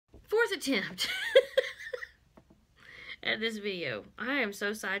fourth attempt at this video. I am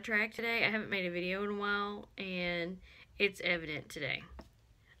so sidetracked today. I haven't made a video in a while, and it's evident today.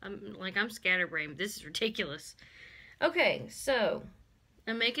 I'm scatterbrained. This is ridiculous. Okay, so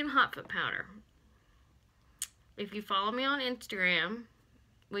I'm making Hotfoot powder. If you follow me on Instagram,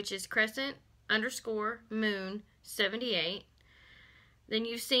 which is crescent_moon78, then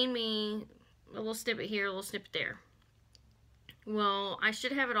you've seen me a little snippet here, a little snippet there. Well, I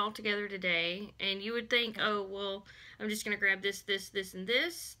should have it all together today, and you would think, oh, well, I'm just going to grab this, this, this, and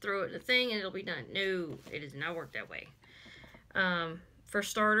this, throw it in the thing, and it'll be done. No, it does not work that way. For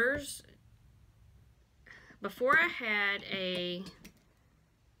starters, before I had a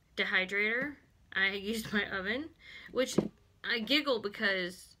dehydrator, I used my oven, which I giggle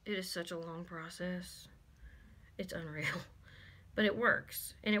because it is such a long process. It's unreal. But it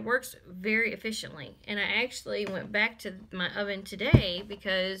works, and it works very efficiently. And I actually went back to my oven today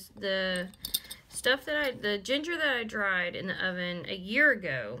because the ginger that I dried in the oven a year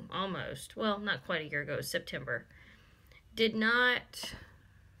ago, almost, well, not quite a year ago, it was September, did not,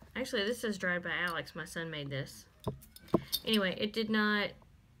 actually this is dried by Alex, my son made this. Anyway, it did not,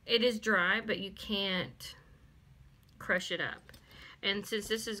 it is dry, but you can't crush it up. And since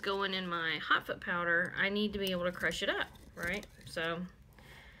this is going in my Hotfoot powder, I need to be able to crush it up, right? So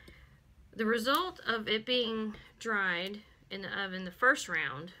the result of it being dried in the oven the first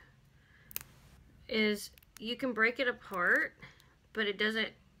round is you can break it apart, but it doesn't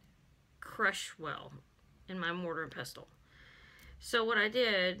crush well in my mortar and pestle. So what I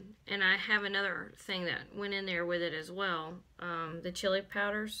did, and I have another thing that went in there with it as well, the chili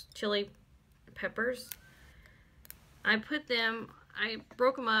peppers, I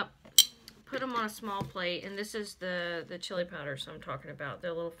broke them up, put them on a small plate, and this is the chili powders I'm talking about.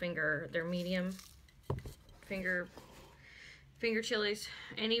 They're little they're medium finger chilies,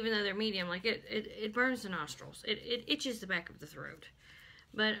 and even though they're medium, like it burns the nostrils. It itches the back of the throat.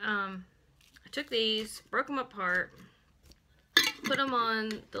 But I took these, broke them apart, put them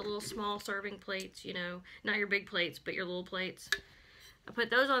on the little small serving plates, you know, not your big plates, but your little plates. I put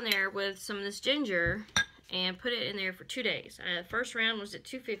those on there with some of this ginger and put it in there for 2 days. The first round was at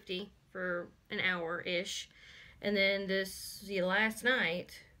 250 for an hour-ish, and then the last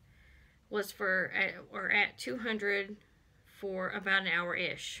night was at 200 for about an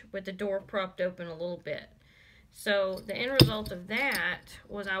hour-ish, with the door propped open a little bit. So the end result of that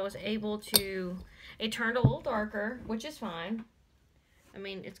was I was able to, it turned a little darker, which is fine. I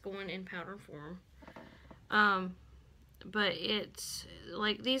mean, it's going in powder form. But it's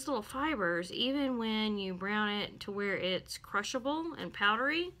like these little fibers, even when you brown it to where it's crushable and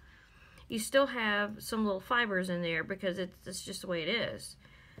powdery, you still have some little fibers in there because it's just the way it is,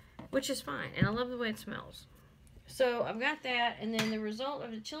 which is fine. And I love the way it smells. So I've got that, and then the result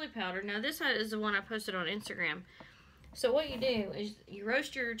of the chili powder. Now this is the one I posted on Instagram. So what you do is you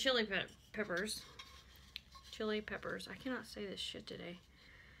roast your chili peppers. I cannot say this shit today.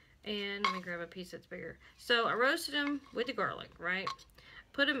 And let me grab a piece that's bigger. So I roasted them with the garlic, right?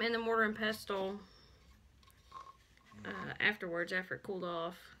 Put them in the mortar and pestle afterwards, after it cooled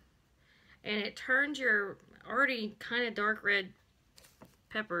off. And it turns your already kind of dark red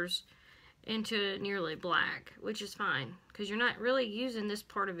peppers into nearly black, which is fine, because you're not really using this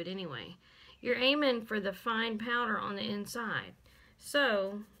part of it anyway. You're aiming for the fine powder on the inside.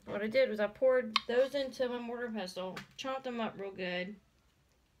 So what I did was I poured those into my mortar and pestle, chopped them up real good,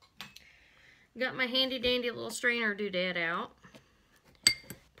 got my handy dandy little strainer doodad out,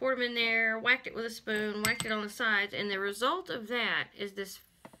 poured them in there, whacked it with a spoon, whacked it on the sides, and the result of that is this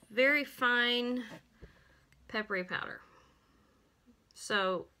very fine peppery powder.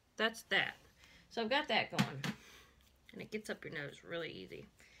 So that's that. So I've got that going, and it gets up your nose really easy.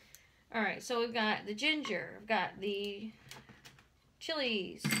 Alright, so we've got the ginger, I've got the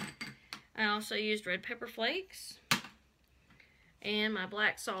chilies, I also used red pepper flakes, and my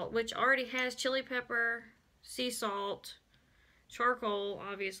black salt, which already has chili pepper, sea salt, charcoal,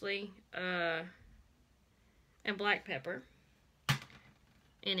 obviously, and black pepper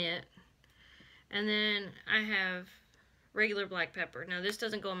in it. And then I have regular black pepper. Now this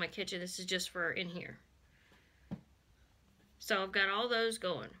doesn't go in my kitchen, this is just for in here. So I've got all those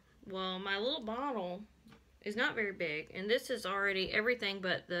going. Well, my little bottle is not very big, and this is already everything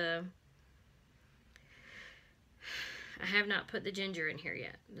but I have not put the ginger in here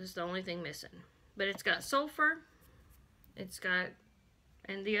yet. This is the only thing missing. But it's got sulfur, and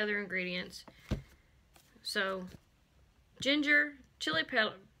the other ingredients. So, ginger, chili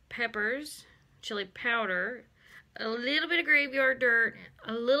peppers, chili powder, a little bit of graveyard dirt,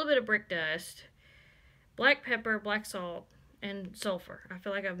 a little bit of brick dust, black pepper, black salt, and sulfur. I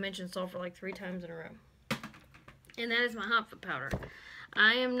feel like I've mentioned sulfur like 3 times in a row. And that is my Hotfoot powder.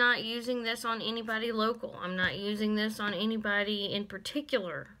 I am not using this on anybody local. I'm not using this on anybody in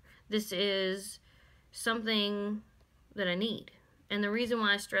particular. This is something that I need. And the reason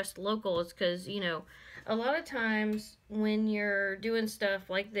why I stressed local is because, you know, a lot of times when you're doing stuff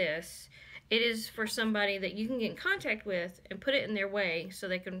like this, it is for somebody that you can get in contact with and put it in their way so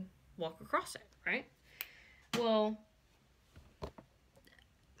they can walk across it, right? Well,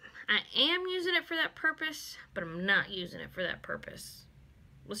 I am using it for that purpose, but I'm not using it for that purpose.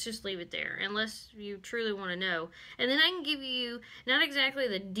 Let's just leave it there, unless you truly want to know. And then I can give you, not exactly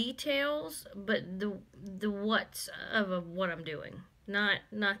the details, but the what's of what I'm doing. Not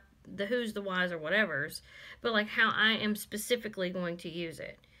the who's, the whys, or whatevers, but like how I am specifically going to use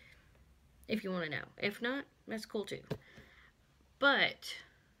it, if you want to know. If not, that's cool too. But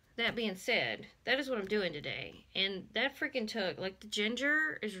that being said, that is what I'm doing today. And that freaking took, like, the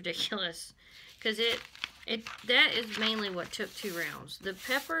ginger is ridiculous, because that is mainly what took 2 rounds. The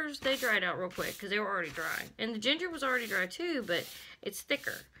peppers, they dried out real quick because they were already dry. And the ginger was already dry too, but it's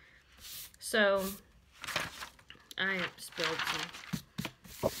thicker. So, I spilled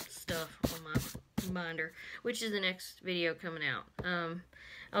some stuff on my binder, which is the next video coming out.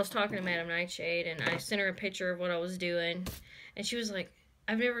 I was talking to Madam Nightshade, and I sent her a picture of what I was doing. And she was like,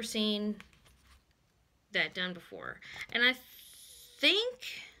 I've never seen that done before. And I think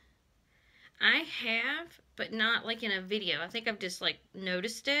I have, but not like in a video. I think I've just like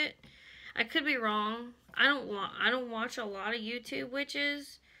noticed it. I could be wrong. I don't watch a lot of YouTube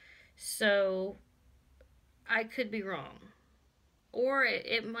witches, so I could be wrong. Or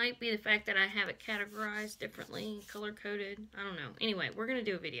it might be the fact that I have it categorized differently, color coded. I don't know. Anyway, we're gonna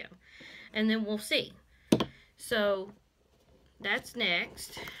do a video, and then we'll see. So that's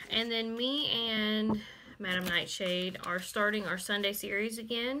next, and then me and Madam Nightshade are starting our Sunday series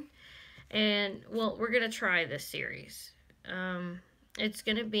again. And, well, we're going to try this series. It's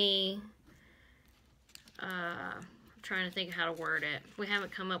going to be, I'm trying to think of how to word it. We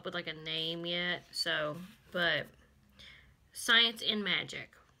haven't come up with, like, a name yet, so, but science and magic.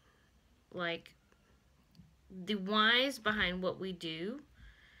 Like, the whys behind what we do.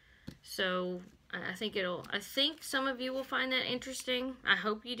 So, I think some of you will find that interesting. I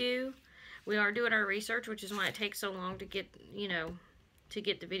hope you do. We are doing our research, which is why it takes so long to get, you know, to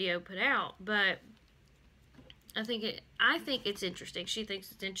get the video put out, but I think it's interesting. She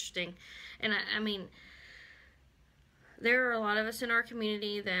thinks it's interesting, and I mean, there are a lot of us in our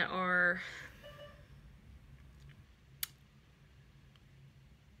community that are,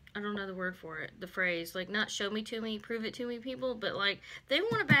 I don't know the word for it, the phrase, like, not show me to me, prove it to me people, but like, they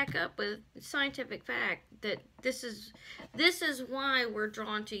want to back up with scientific fact that this is why we're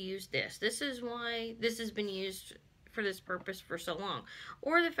drawn to use this. This is why this has been used for this purpose for so long.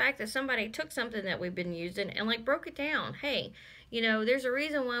 Or the fact that somebody took something that we've been using and like broke it down. Hey, you know, there's a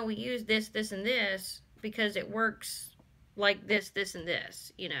reason why we use this, this, and this, because it works like this, this, and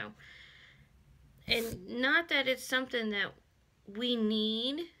this, you know. And not that it's something that we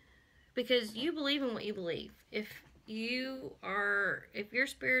need, because you believe in what you believe. If your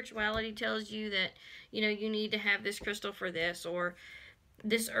spirituality tells you that, you know, you need to have this crystal for this or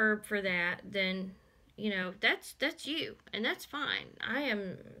this herb for that, then, you know, that's you, and that's fine. I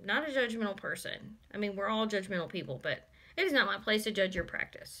am not a judgmental person. I mean, we're all judgmental people, but it is not my place to judge your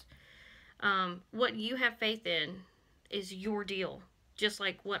practice. What you have faith in is your deal, just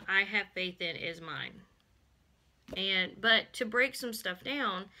like what I have faith in is mine. But to break some stuff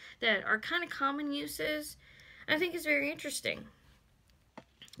down that are kind of common uses, I think is very interesting.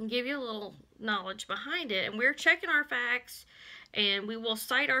 And give you a little knowledge behind it, and we're checking our facts. And we will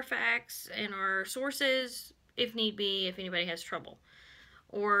cite our facts and our sources if need be, if anybody has trouble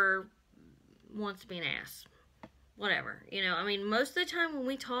or wants to be an ass. Whatever. You know, I mean, most of the time when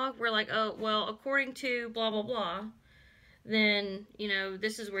we talk, we're like, oh, well, according to blah, blah, blah, then, you know,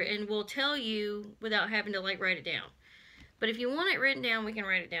 this is where, and we'll tell you without having to, like, write it down. But if you want it written down, we can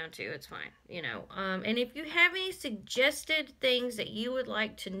write it down too. It's fine, you know. And if you have any suggested things that you would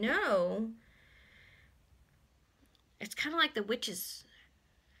like to know, it's kind of like the witches.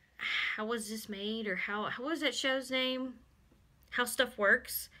 How was this made? Or what was that show's name? How stuff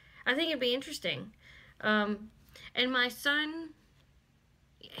works. I think it'd be interesting. And my son,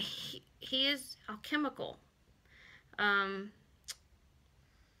 he is alchemical. That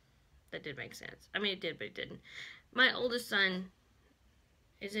did make sense. I mean, it did, but it didn't. My oldest son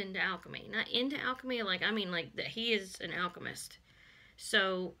is into alchemy. Not into alchemy, like, I mean, like, that he is an alchemist.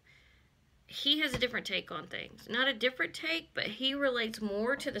 So he has a different take on things. Not a different take, but he relates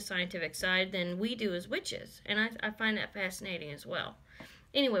more to the scientific side than we do as witches. And I find that fascinating as well.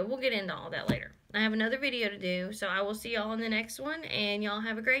 Anyway, we'll get into all that later. I have another video to do, so I will see y'all in the next one, and y'all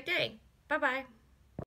have a great day. Bye-bye.